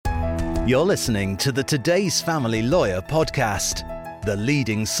You're listening to the Today's Family Lawyer podcast, the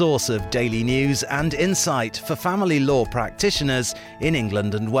leading source of daily news and insight for family law practitioners in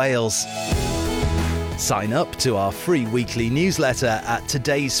England and Wales. Sign up to our free weekly newsletter at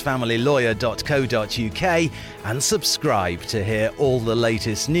todaysfamilylawyer.co.uk and subscribe to hear all the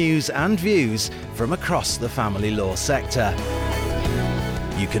latest news and views from across the family law sector.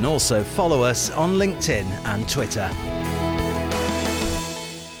 You can also follow us on LinkedIn and Twitter.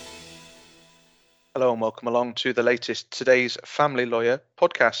 Hello and welcome along to the latest Today's Family Lawyer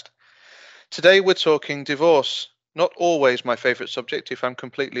podcast. Today we're talking divorce. Not always my favourite subject, if I'm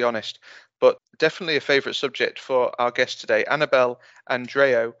completely honest, but definitely a favourite subject for our guest today, Annabelle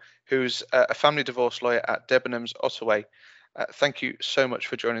Andreou, who's a family divorce lawyer at Debenhams Ottaway. Thank you so much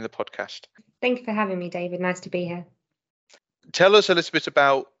for joining the podcast. Thank you for having me, David. Nice to be here. Tell us a little bit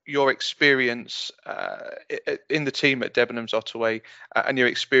about your experience in the team at Debenhams Ottaway and your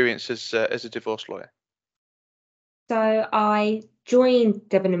experience as a divorce lawyer. So I joined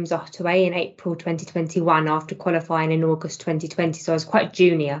Debenhams Ottaway in April 2021 after qualifying in August 2020. So I was quite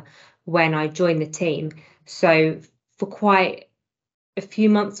junior when I joined the team. So for quite a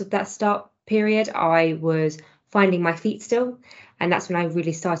few months of that start period, I was finding my feet still. And that's when I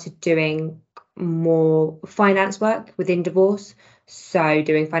really started doing more finance work within divorce. So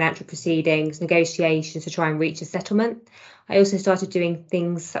doing financial proceedings, negotiations to try and reach a settlement. I also started doing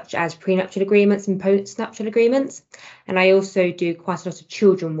things such as prenuptial agreements and postnuptial agreements. And I also do quite a lot of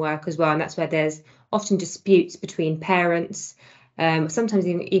children work as well. And that's where there's often disputes between parents, sometimes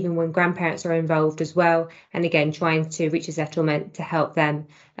even when grandparents are involved as well. And again, trying to reach a settlement to help them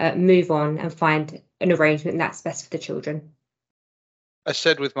move on and find an arrangement that's best for the children. I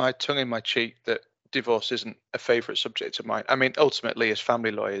said with my tongue in my cheek that divorce isn't a favourite subject of mine. I mean, ultimately, as family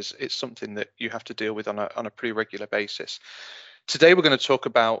lawyers, it's something that you have to deal with on a pretty regular basis. Today, we're going to talk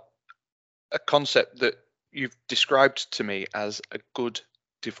about a concept that you've described to me as a good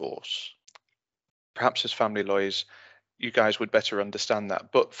divorce. Perhaps as family lawyers, you guys would better understand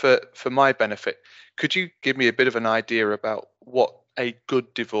that. But for my benefit, could you give me a bit of an idea about what a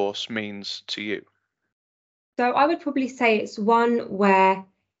good divorce means to you? So I would probably say it's one where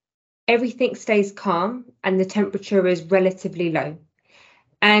everything stays calm and the temperature is relatively low.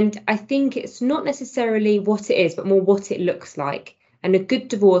 And I think it's not necessarily what it is, but more what it looks like. And a good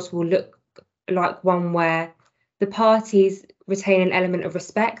divorce will look like one where the parties retain an element of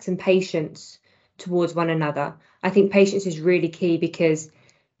respect and patience towards one another. I think patience is really key because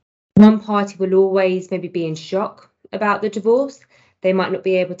one party will always maybe be in shock about the divorce. They might not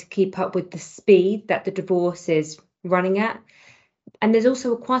be able to keep up with the speed that the divorce is running at. And there's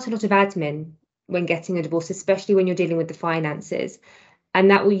also quite a lot of admin when getting a divorce, especially when you're dealing with the finances. And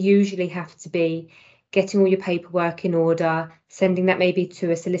that will usually have to be getting all your paperwork in order, sending that maybe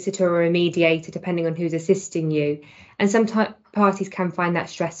to a solicitor or a mediator, depending on who's assisting you. And sometimes parties can find that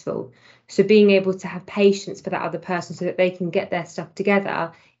stressful. So being able to have patience for that other person so that they can get their stuff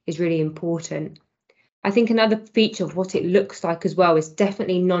together is really important. I think another feature of what it looks like as well is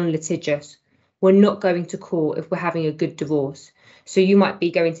definitely non-litigious. We're not going to court if we're having a good divorce. So you might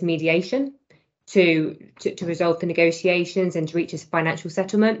be going to mediation to resolve the negotiations and to reach a financial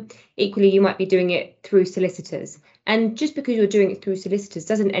settlement. Equally, you might be doing it through solicitors. And just because you're doing it through solicitors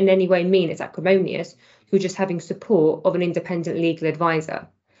doesn't in any way mean it's acrimonious. You're just having support of an independent legal advisor.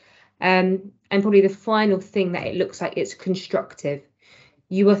 And probably the final thing that it looks like, it's constructive.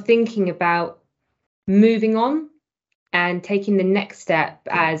 You are thinking about moving on and taking the next step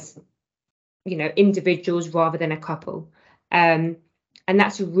as, individuals rather than a couple. And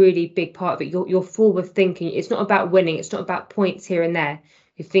that's a really big part of it. You're forward thinking. It's not about winning. It's not about points here and there.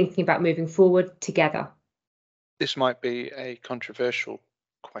 You're thinking about moving forward together. This might be a controversial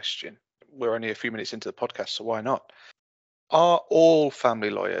question. We're only a few minutes into the podcast, so why not? Are all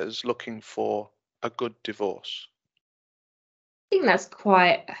family lawyers looking for a good divorce? I think that's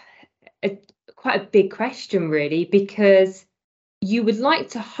quite a big question, really, because you would like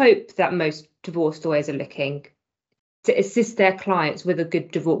to hope that most divorce lawyers are looking to assist their clients with a good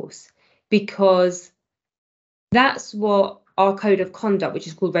divorce, because that's what our code of conduct, which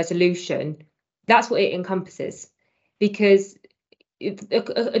is called resolution, that's what it encompasses. Because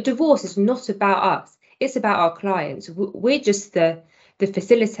a divorce is not about us, it's about our clients. We're just the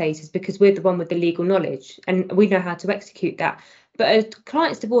facilitators because we're the one with the legal knowledge and we know how to execute that. But a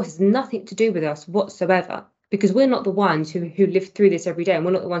client's divorce has nothing to do with us whatsoever, because we're not the ones who live through this every day, and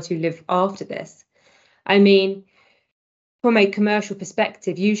we're not the ones who live after this. I mean, from a commercial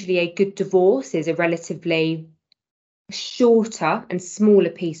perspective, usually a good divorce is a relatively shorter and smaller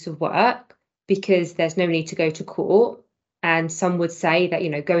piece of work because there's no need to go to court. And some would say that, you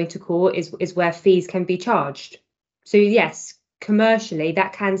know, going to court is where fees can be charged. So yes, commercially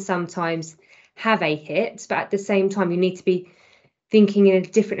that can sometimes have a hit, but at the same time you need to be thinking in a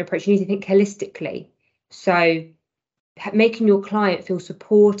different approach. You need to think holistically. So making your client feel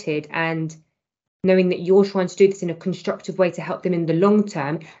supported and knowing that you're trying to do this in a constructive way to help them in the long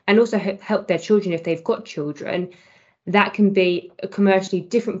term, and also help their children if they've got children, that can be a commercially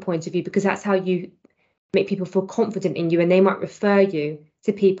different point of view, because that's how you make people feel confident in you, and they might refer you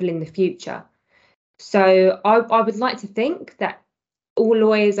to people in the future. So I would like to think that all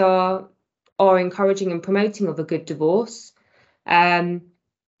lawyers are encouraging and promoting of a good divorce, but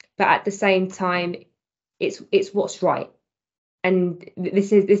at the same time, it's what's right. And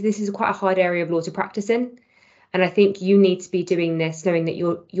this is quite a hard area of law to practice in, and I think you need to be doing this knowing that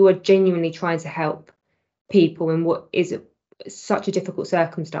you are genuinely trying to help people in what is such a difficult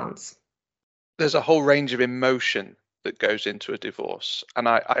circumstance. There's a whole range of emotion that goes into a divorce, and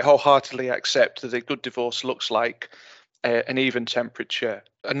I wholeheartedly accept that a good divorce looks like an even temperature,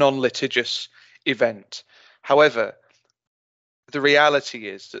 a non-litigious event. However, the reality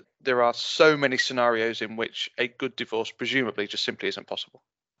is that there are so many scenarios in which a good divorce presumably just simply isn't possible.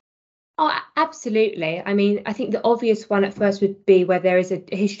 Oh, absolutely. I mean, I think the obvious one at first would be where there is a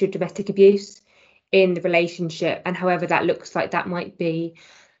history of domestic abuse in the relationship, and however that looks like, that might be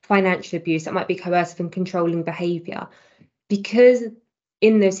financial abuse, that might be coercive and controlling behaviour. Because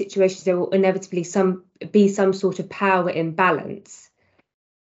in those situations there will inevitably be some sort of power imbalance.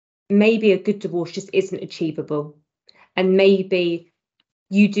 Maybe a good divorce just isn't achievable, and maybe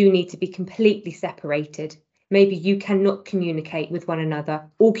you do need to be completely separated. Maybe you cannot communicate with one another.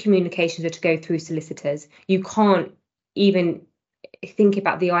 All communications are to go through solicitors. You can't even think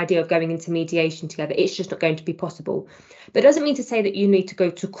about the idea of going into mediation together. It's just not going to be possible. That doesn't mean to say that you need to go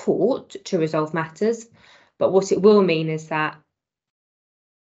to court to resolve matters, but what it will mean is that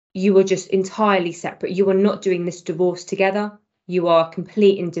you are just entirely separate. You are not doing this divorce together. You are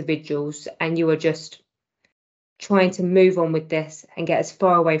complete individuals, and you are just trying to move on with this and get as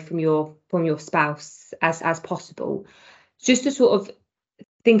far away from your spouse as possible. Just to sort of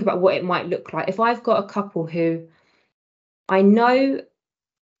think about what it might look like. If I've got a couple who I know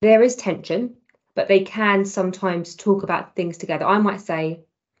there is tension, but they can sometimes talk about things together, I might say,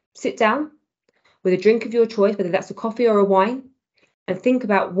 sit down with a drink of your choice, whether that's a coffee or a wine, and think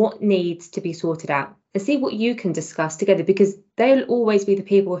about what needs to be sorted out and see what you can discuss together, because they'll always be the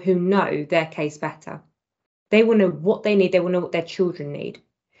people who know their case better. They will know what they need. They will know what their children need.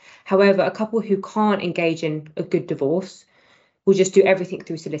 However, a couple who can't engage in a good divorce will just do everything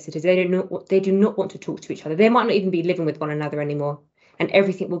through solicitors. They do not want to talk to each other. They might not even be living with one another anymore, and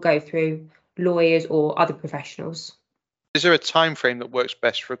everything will go through lawyers or other professionals. Is there a time frame that works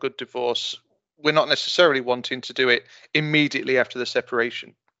best for a good divorce? We're not necessarily wanting to do it immediately after the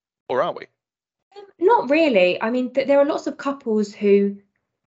separation, or are we? Not really. I mean, there are lots of couples who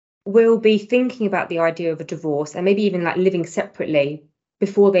will be thinking about the idea of a divorce and maybe even like living separately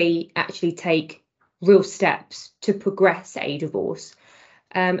before they actually take real steps to progress a divorce.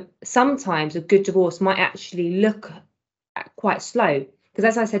 Sometimes a good divorce might actually look quite slow, because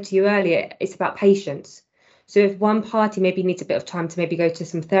as I said to you earlier, it's about patience. So if one party maybe needs a bit of time to maybe go to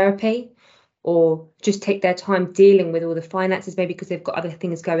some therapy, or just take their time dealing with all the finances, maybe because they've got other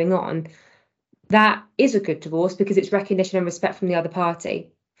things going on, that is a good divorce because it's recognition and respect from the other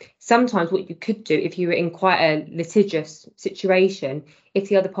party. Sometimes what you could do, if you were in quite a litigious situation, if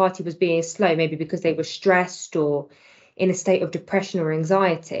the other party was being slow, maybe because they were stressed or in a state of depression or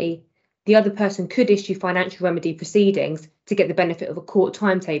anxiety, the other person could issue financial remedy proceedings to get the benefit of a court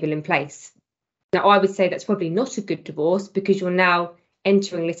timetable in place. Now, I would say that's probably not a good divorce because you're now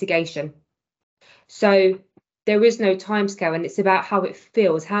entering litigation. So there is no timescale, and it's about how it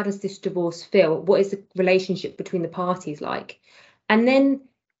feels. How does this divorce feel? What is the relationship between the parties like? And then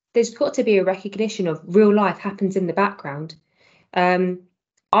there's got to be a recognition of real life happens in the background. I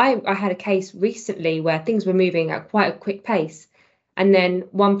had a case recently where things were moving at quite a quick pace, and then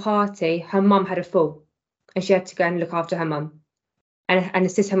one party, her mum had a fall, and she had to go and look after her mum and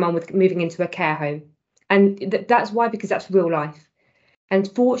assist her mum with moving into a care home. And that's why, because that's real life. And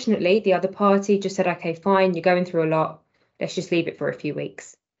fortunately, the other party just said, okay, fine, you're going through a lot. Let's just leave it for a few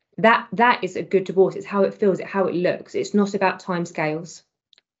weeks. That is a good divorce. It's how it feels, it's how it looks. It's not about timescales.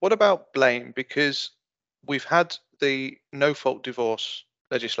 What about blame? Because we've had the no-fault divorce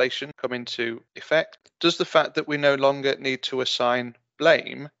legislation come into effect. Does the fact that we no longer need to assign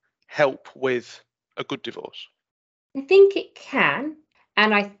blame help with a good divorce? I think it can.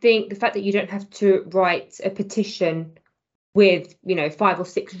 And I think the fact that you don't have to write a petition with, 5 or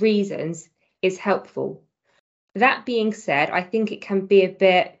 6 reasons is helpful. That being said, I think it can be a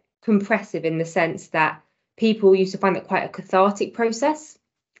bit compressive in the sense that people used to find it quite a cathartic process,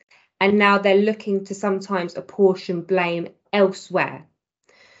 and now they're looking to sometimes apportion blame elsewhere.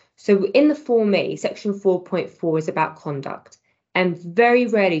 So in the Form E, section 4.4 is about conduct, and very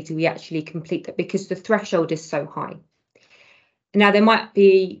rarely do we actually complete that because the threshold is so high. Now, there might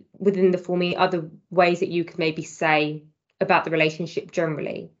be within the Form E other ways that you could maybe say about the relationship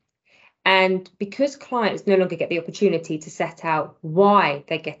generally. And because clients no longer get the opportunity to set out why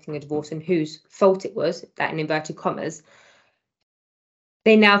they're getting a divorce and whose fault it was, that in inverted commas,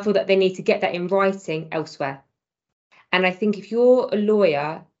 they now feel that they need to get that in writing elsewhere. And I think if you're a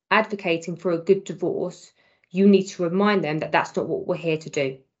lawyer advocating for a good divorce, you need to remind them that that's not what we're here to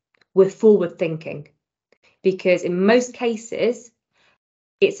do. We're forward thinking, because in most cases,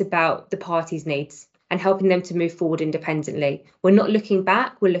 it's about the parties' needs and helping them to move forward independently. We're not looking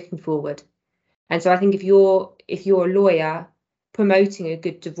back, we're looking forward. And so I think if you're a lawyer promoting a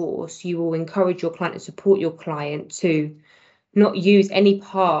good divorce, you will encourage your client and support your client to not use any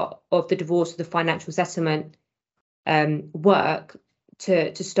part of the divorce or the financial settlement work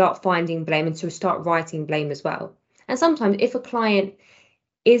to start finding blame and to start writing blame as well. And sometimes if a client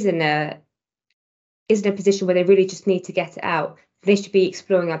is in a position where they really just need to get it out, they should be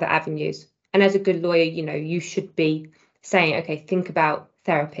exploring other avenues. And as a good lawyer, you should be saying, okay, think about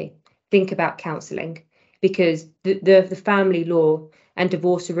therapy, think about counselling, because the family law and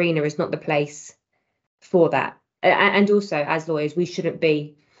divorce arena is not the place for that. And also, as lawyers, we shouldn't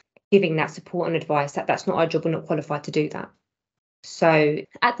be giving that support and advice. That's not our job. We're not qualified to do that. So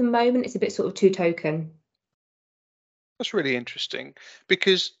at the moment, it's a bit sort of two-token. That's really interesting,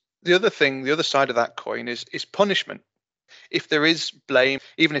 because the other side of that coin is punishment. If there is blame,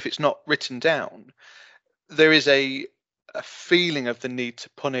 even if it's not written down, there is a feeling of the need to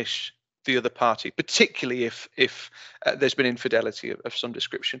punish the other party, particularly if there's been infidelity of some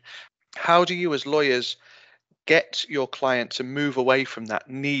description. How do you as lawyers get your client to move away from that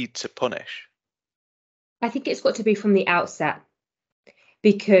need to punish? I think it's got to be from the outset,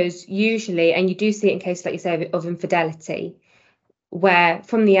 because usually, and you do see it in cases like you say of infidelity, where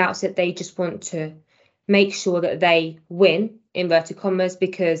from the outset they just want to make sure that they win, inverted commas,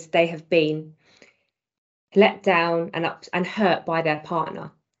 because they have been let down and hurt by their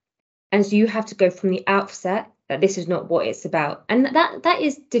partner. And so you have to go from the outset that this is not what it's about. And that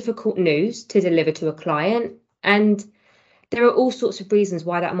is difficult news to deliver to a client. And there are all sorts of reasons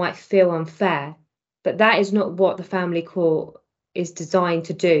why that might feel unfair, but that is not what the family court is designed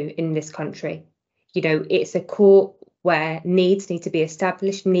to do in this country. It's a court where needs need to be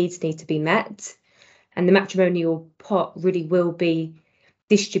established, needs need to be met, and the matrimonial pot really will be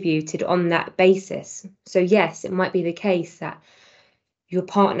distributed on that basis. So yes, it might be the case that your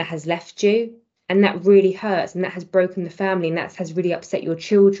partner has left you, and that really hurts, and that has broken the family, and that has really upset your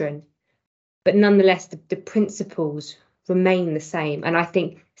children. But nonetheless, the principles remain the same. And I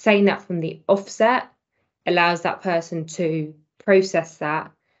think saying that from the offset allows that person to process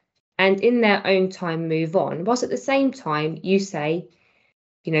that and in their own time move on, whilst at the same time you say,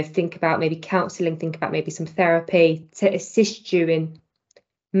 think about maybe counselling, think about maybe some therapy to assist you in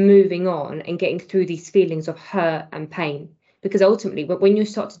moving on and getting through these feelings of hurt and pain. Because ultimately, when you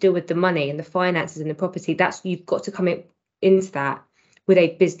start to deal with the money and the finances and the property, you've got to come into that with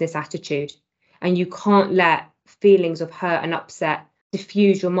a business attitude. And you can't let feelings of hurt and upset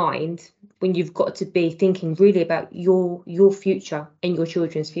diffuse your mind when you've got to be thinking really about your future and your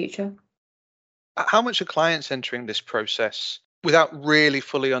children's future. How much are clients entering this process without really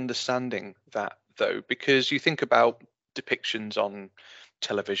fully understanding that, though? Because you think about depictions on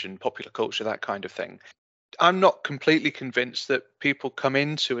television, popular culture, that kind of thing. I'm not completely convinced that people come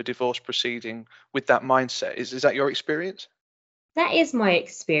into a divorce proceeding with that mindset. Is that your experience? That is my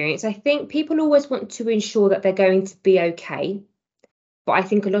experience. I think people always want to ensure that they're going to be okay. But I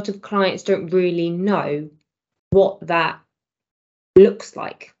think a lot of clients don't really know what that looks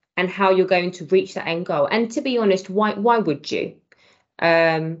like and how you're going to reach that end goal. And to be honest, why would you?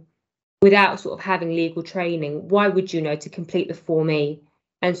 Without sort of having legal training, why would you know to complete the Form E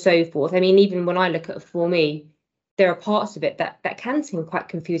and so forth? I mean, even when I look at a Form E, there are parts of it that can seem quite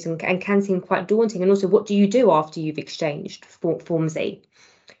confusing and can seem quite daunting. And also, what do you do after you've exchanged Forms E?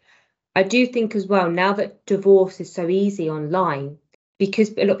 I do think as well, now that divorce is so easy online,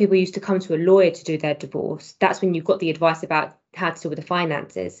 because a lot of people used to come to a lawyer to do their divorce, that's when you've got the advice about how to deal with the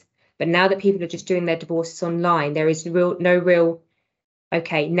finances. But now that people are just doing their divorces online, there is no real,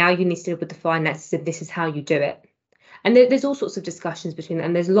 okay, now you need to deal with the finances and this is how you do it. And there's all sorts of discussions between them,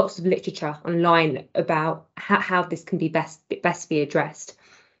 and there's lots of literature online about how this can be best be addressed.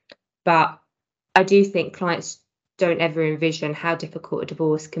 But I do think clients don't ever envision how difficult a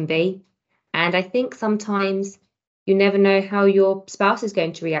divorce can be. And I think sometimes you never know how your spouse is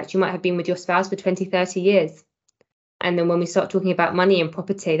going to react. You might have been with your spouse for 20, 30 years. And then when we start talking about money and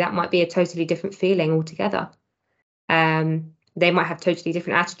property, that might be a totally different feeling altogether. They might have totally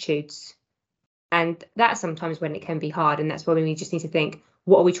different attitudes. And that's sometimes when it can be hard. And that's when we just need to think,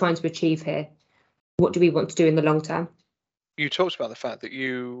 what are we trying to achieve here? What do we want to do in the long term? You talked about the fact that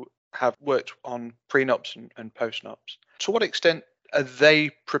you have worked on prenups and postnups. To what extent are they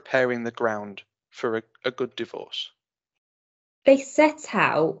preparing the ground for a good divorce? They set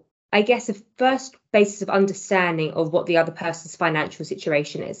out, I guess, a first basis of understanding of what the other person's financial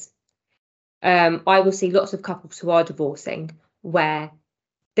situation is. I will see lots of couples who are divorcing where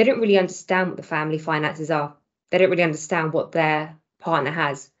they don't really understand what the family finances are. They don't really understand what their partner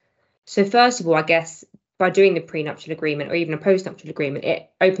has. So first of all, I guess by doing the prenuptial agreement or even a postnuptial agreement, it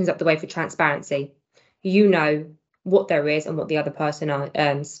opens up the way for transparency. You know what there is and what the other person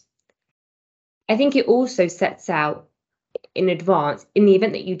earns. I think it also sets out in advance, in the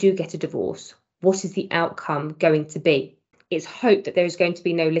event that you do get a divorce, what is the outcome going to be? It's hoped that there is going to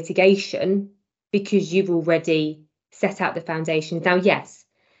be no litigation because you've already set out the foundations. Now, yes,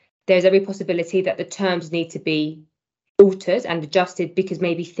 there's every possibility that the terms need to be altered and adjusted because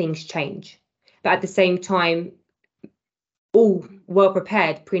maybe things change. But at the same time, all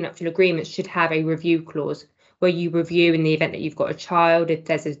well-prepared prenuptial agreements should have a review clause where you review in the event that you've got a child, if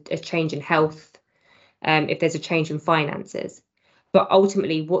there's a change in health, if there's a change in finances. But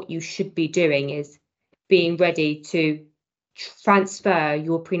ultimately, what you should be doing is being ready to transfer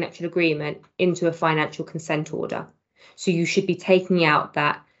your prenuptial agreement into a financial consent order. So you should be taking out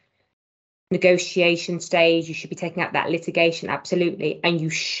that negotiation stage, you should be taking out that litigation, absolutely, and you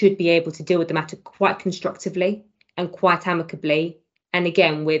should be able to deal with the matter quite constructively and quite amicably, and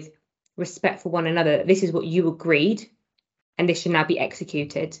again with respect for one another. This is what you agreed and this should now be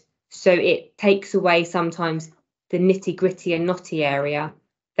executed. So it takes away sometimes the nitty-gritty and knotty area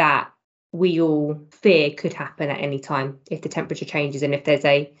that we all fear could happen at any time if the temperature changes and if there's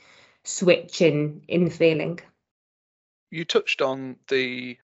a switch in the feeling. You touched on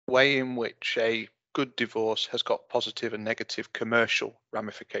the way in which a good divorce has got positive and negative commercial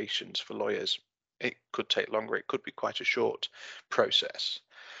ramifications for lawyers. It could take longer, it could be quite a short process.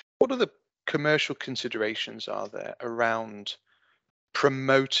 What are the commercial considerations are there around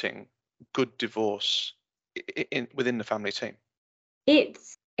promoting good divorce within the family team?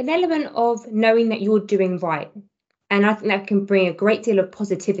 It's an element of knowing that you're doing right. And I think that can bring a great deal of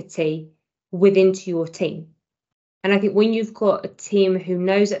positivity within to your team. And I think when you've got a team who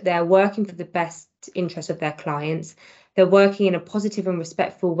knows that they're working for the best interest of their clients, they're working in a positive and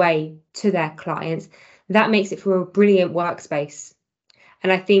respectful way to their clients, that makes it for a brilliant workspace.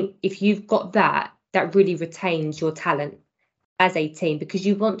 And I think if you've got that, that really retains your talent as a team, because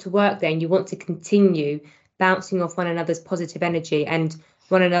you want to work there and you want to continue bouncing off one another's positive energy and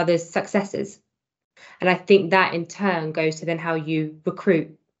one another's successes. And I think that in turn goes to then how you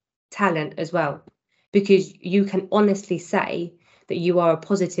recruit talent as well, because you can honestly say that you are a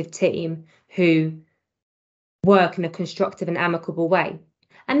positive team who work in a constructive and amicable way.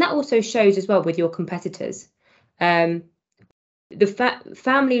 And that also shows as well with your competitors. The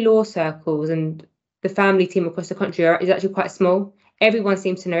family law circles and the family team across the country is actually quite small. Everyone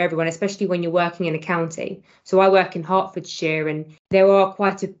seems to know everyone, especially when you're working in a county. So I work in Hertfordshire and there are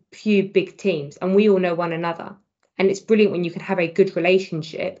quite a few big teams and we all know one another. And it's brilliant when you can have a good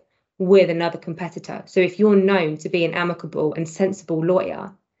relationship with another competitor. So if you're known to be an amicable and sensible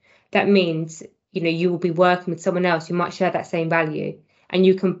lawyer, that means, you know, you will be working with someone else who might share that same value, and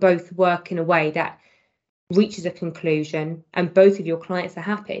you can both work in a way that reaches a conclusion and both of your clients are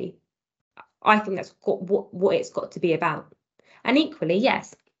happy. I think that's got what it's got to be about. And equally,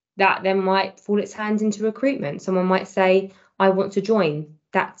 yes, that then might fall its hand into recruitment. Someone might say, I want to join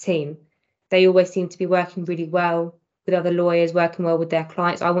that team. They always seem to be working really well with other lawyers, working well with their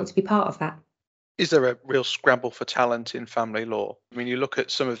clients. I want to be part of that. Is there a real scramble for talent in family law? I mean, you look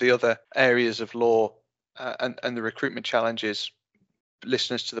at some of the other areas of law and the recruitment challenges.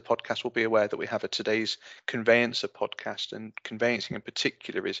 Listeners to the podcast will be aware that we have a Today's Conveyancer podcast, and conveyancing in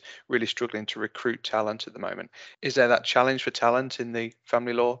particular is really struggling to recruit talent at the moment. Is there that challenge for talent in the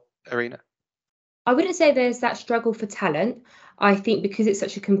family law arena? I wouldn't say there's that struggle for talent. I think because it's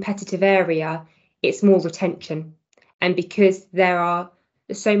such a competitive area, it's more retention. And because there are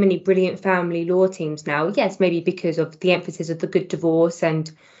so many brilliant family law teams now, yes, maybe because of the emphasis of the good divorce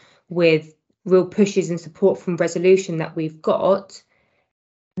and with real pushes and support from resolution that we've got,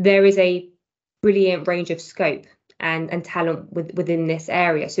 there is a brilliant range of scope and talent within this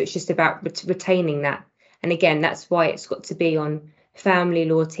area. So it's just about retaining that And again, that's why it's got to be on family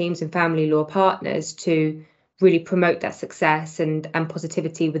law teams and family law partners to really promote that success and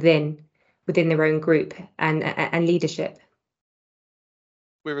positivity within their own group and leadership.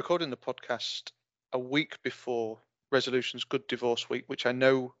 We're recording the podcast a week before Resolutions Good Divorce Week, which I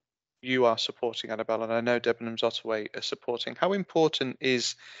know you are supporting, Annabelle, and I know Debenhams Ottaway are supporting. How important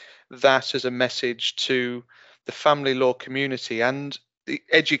is that as a message to the family law community and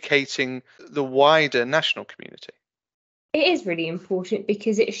educating the wider national community? It is really important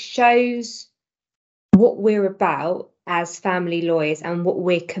because it shows what we're about as family lawyers and what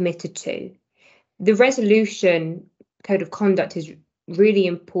we're committed to. The resolution code of conduct is really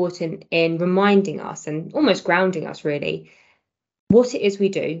important in reminding us and almost grounding us really what it is we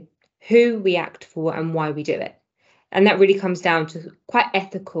do, who we act for and why we do it. And that really comes down to quite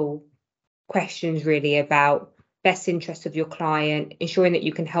ethical questions really about best interest of your client, ensuring that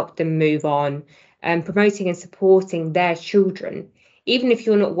you can help them move on, and promoting and supporting their children. Even if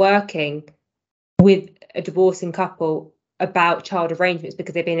you're not working with a divorcing couple about child arrangements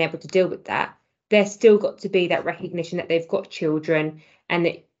because they've been able to deal with that, there's still got to be that recognition that they've got children and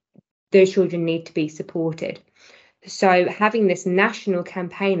that those children need to be supported. So having this national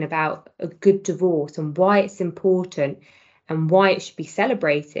campaign about a good divorce and why it's important and why it should be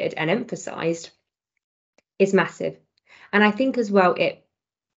celebrated and emphasised is massive. And I think as well, it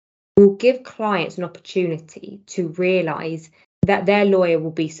will give clients an opportunity to realise that their lawyer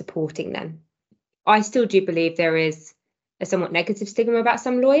will be supporting them. I still do believe there is a somewhat negative stigma about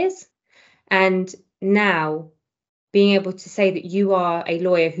some lawyers. And now being able to say that you are a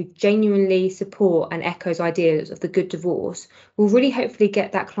lawyer who genuinely support and echoes ideas of the good divorce will really hopefully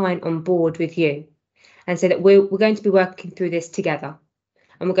get that client on board with you and say that we're going to be working through this together.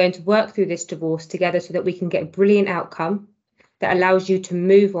 And we're going to work through this divorce together so that we can get a brilliant outcome that allows you to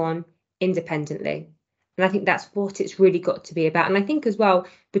move on independently. And I think that's what it's really got to be about. And I think as well,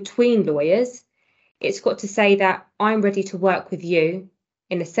 between lawyers, it's got to say that I'm ready to work with you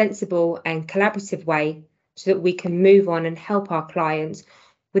in a sensible and collaborative way so that we can move on and help our clients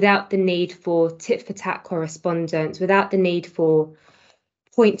without the need for tit-for-tat correspondence, without the need for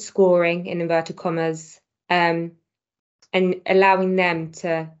point scoring, in inverted commas, and allowing them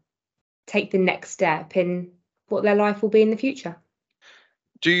to take the next step in what their life will be in the future.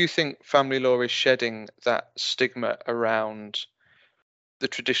 Do you think family law is shedding that stigma around the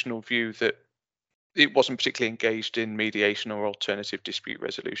traditional view that it wasn't particularly engaged in mediation or alternative dispute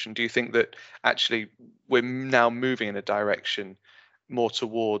resolution? Do you think that actually we're now moving in a direction more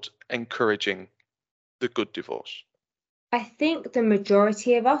toward encouraging the good divorce? I think the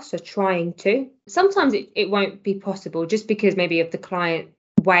majority of us are trying to. Sometimes it won't be possible just because maybe of the client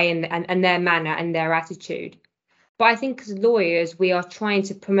way and their manner and their attitude. But I think as lawyers, we are trying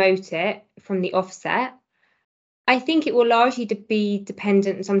to promote it from the offset. I think it will largely be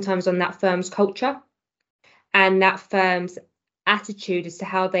dependent sometimes on that firm's culture and that firm's attitude as to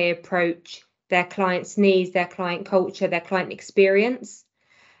how they approach their client's needs, their client culture, their client experience.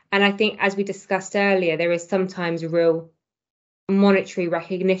 And I think, as we discussed earlier, there is sometimes a real monetary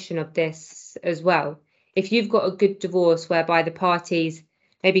recognition of this as well. If you've got a good divorce whereby the parties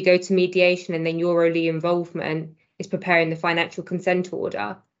maybe go to mediation and then your only involvement is preparing the financial consent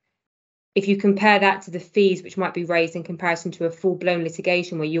order, if you compare that to the fees which might be raised in comparison to a full-blown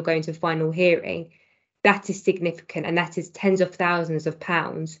litigation where you're going to a final hearing, that is significant, and that is tens of thousands of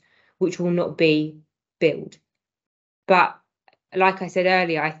pounds which will not be billed. But like I said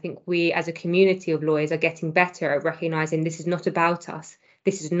earlier, I think we as a community of lawyers are getting better at recognising this is not about us,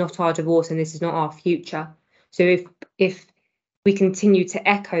 this is not our divorce, and this is not our future. So if we continue to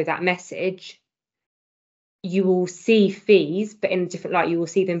echo that message, you will see fees, but in a different light. You will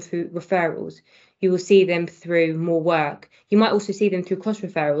see them through referrals. You will see them through more work. You might also see them through cross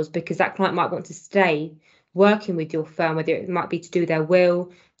referrals because that client might want to stay working with your firm, whether it might be to do their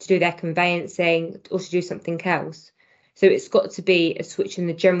will, to do their conveyancing, or to do something else. So it's got to be a switch in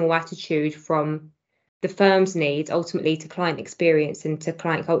the general attitude from the firm's needs ultimately to client experience and to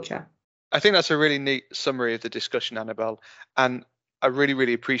client culture. I think that's a really neat summary of the discussion, Annabelle. And I really,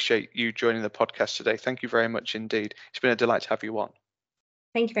 really appreciate you joining the podcast today. Thank you very much indeed. It's been a delight to have you on.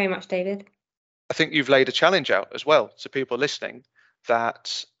 Thank you very much, David. I think you've laid a challenge out as well to people listening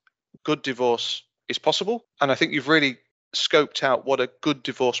that good divorce is possible. And I think you've really scoped out what a good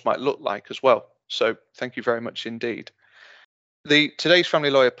divorce might look like as well. So thank you very much indeed. The Today's Family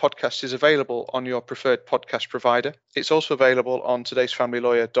Lawyer podcast is available on your preferred podcast provider. It's also available on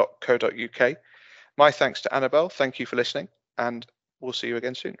todaysfamilylawyer.co.uk. My thanks to Annabelle. Thank you for listening, and we'll see you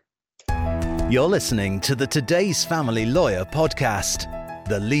again soon. You're listening to the Today's Family Lawyer podcast.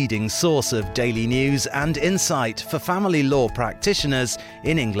 the leading source of daily news and insight for family law practitioners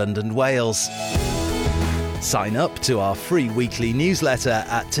in England and Wales. Sign up to our free weekly newsletter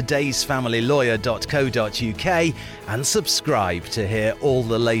at todaysfamilylawyer.co.uk and subscribe to hear all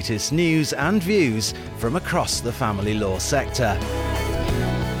the latest news and views from across the family law sector.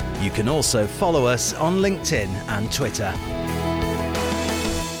 You can also follow us on LinkedIn and Twitter.